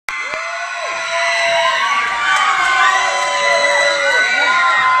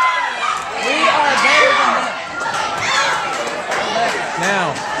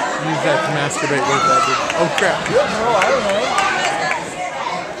masturbate with that, dude. Oh crap. No, I don't know.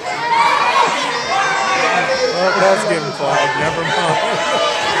 Oh, that's getting flagged. Never mind.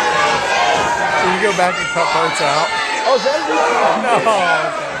 Can you go back and cut parts out? Oh, is that a new No.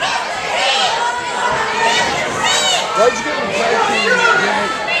 Why'd you get the tag team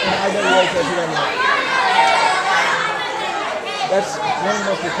gimmick in IWA Production? That's one of the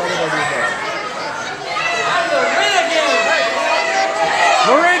most retarded ideas.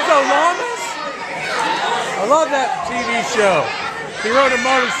 Lorenzo Lamas? I love that TV show. He rode a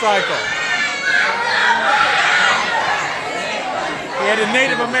motorcycle. He had a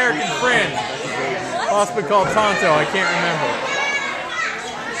Native American friend, possibly called Tonto. I can't remember.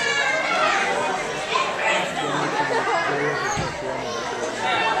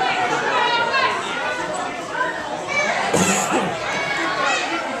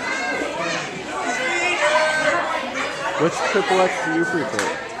 Which Triple X do you prefer?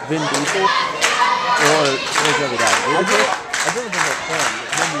 Vin Diesel or the other guy? I don't think that's fun.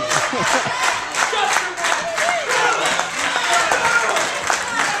 Vin Diesel.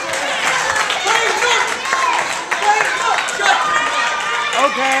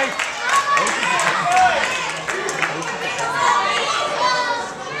 Okay.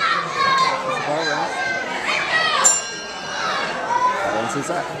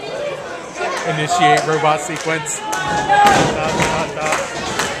 Initiate robot sequence.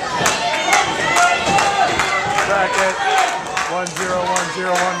 Bracket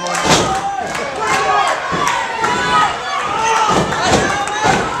 101011.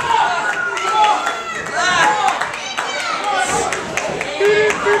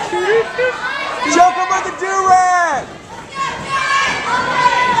 Choke him with the do-rag!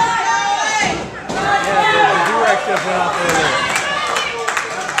 Yeah, the do-rag stuff went off earlier.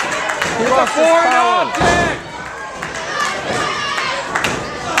 He lost his power.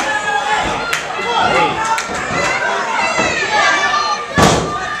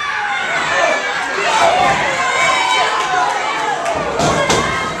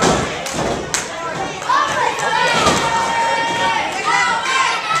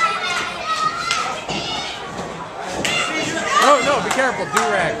 No, be careful,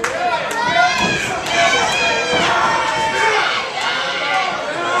 do-rag.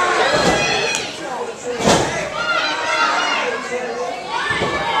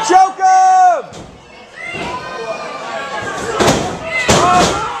 Choke him!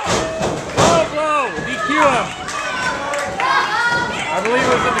 Oh, blow! DQ him. I believe it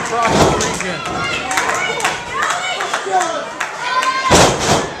was in the crotch region.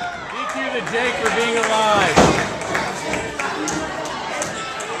 DQ the Jake for being alive.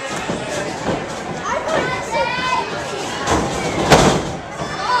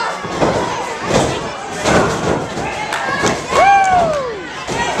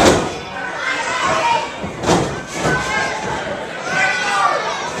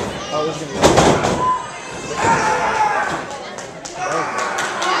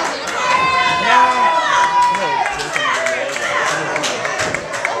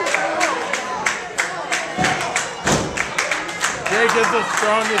 Jake is the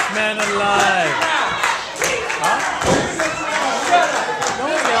strongest man alive. Huh?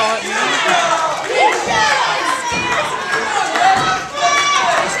 Don't yell at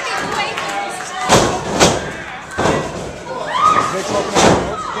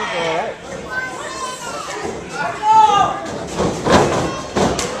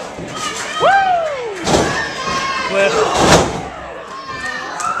Cliff.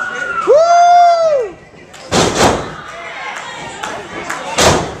 Woo!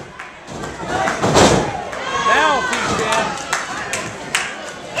 Now, P-Chan.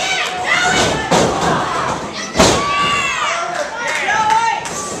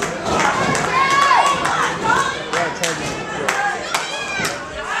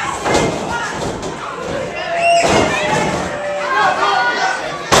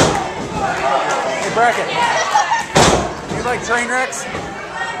 Hey, Bracket. You like train wrecks?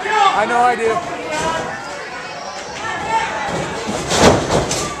 I know I do.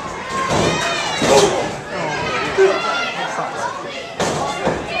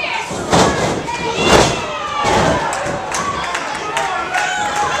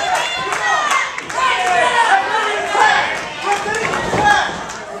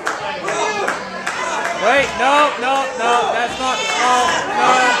 Wait, no, that's not, no, that's still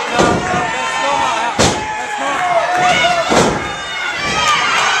not out. That's not.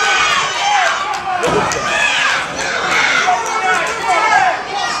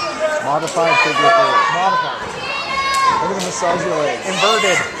 Modified figure 4. Modified. We're gonna massage your legs.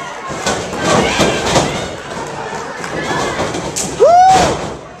 Inverted. Woo!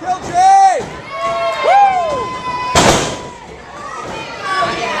 Kill Jay!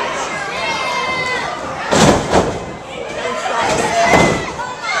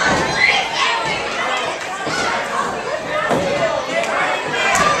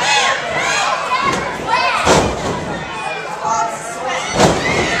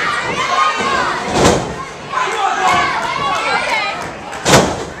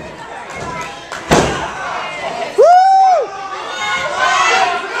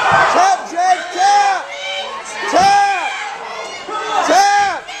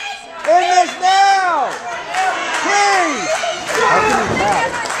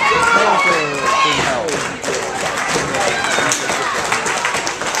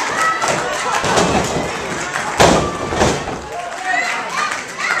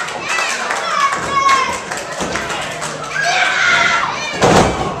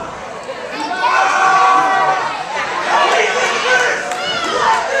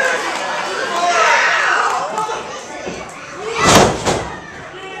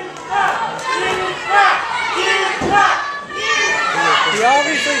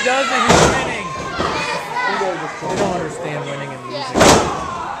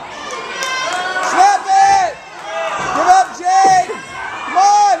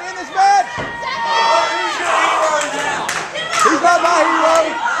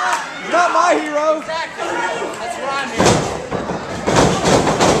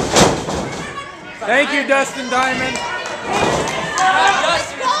 Dalton Diamond.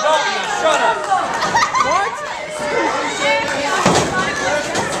 Shut up. What?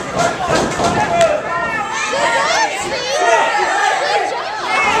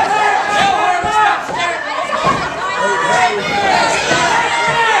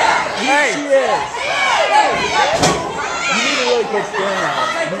 Hey. She is. You need to really quit staring at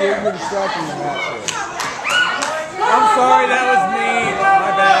her. You're distracting the match here. I'm sorry, that was me.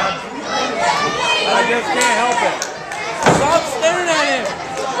 My bad. I just can't help it. Stop staring at him.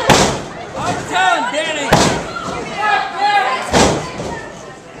 I'm telling Danny.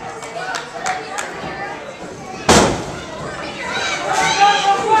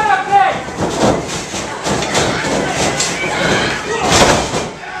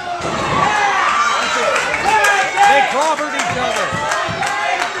 They clobbered each other.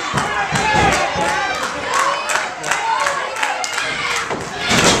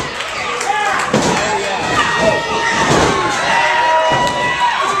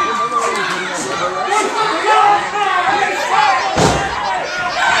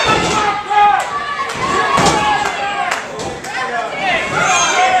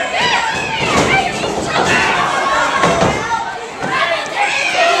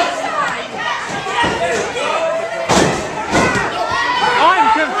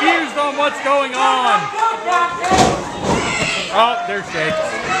 What's going on? Oh, there's Jake.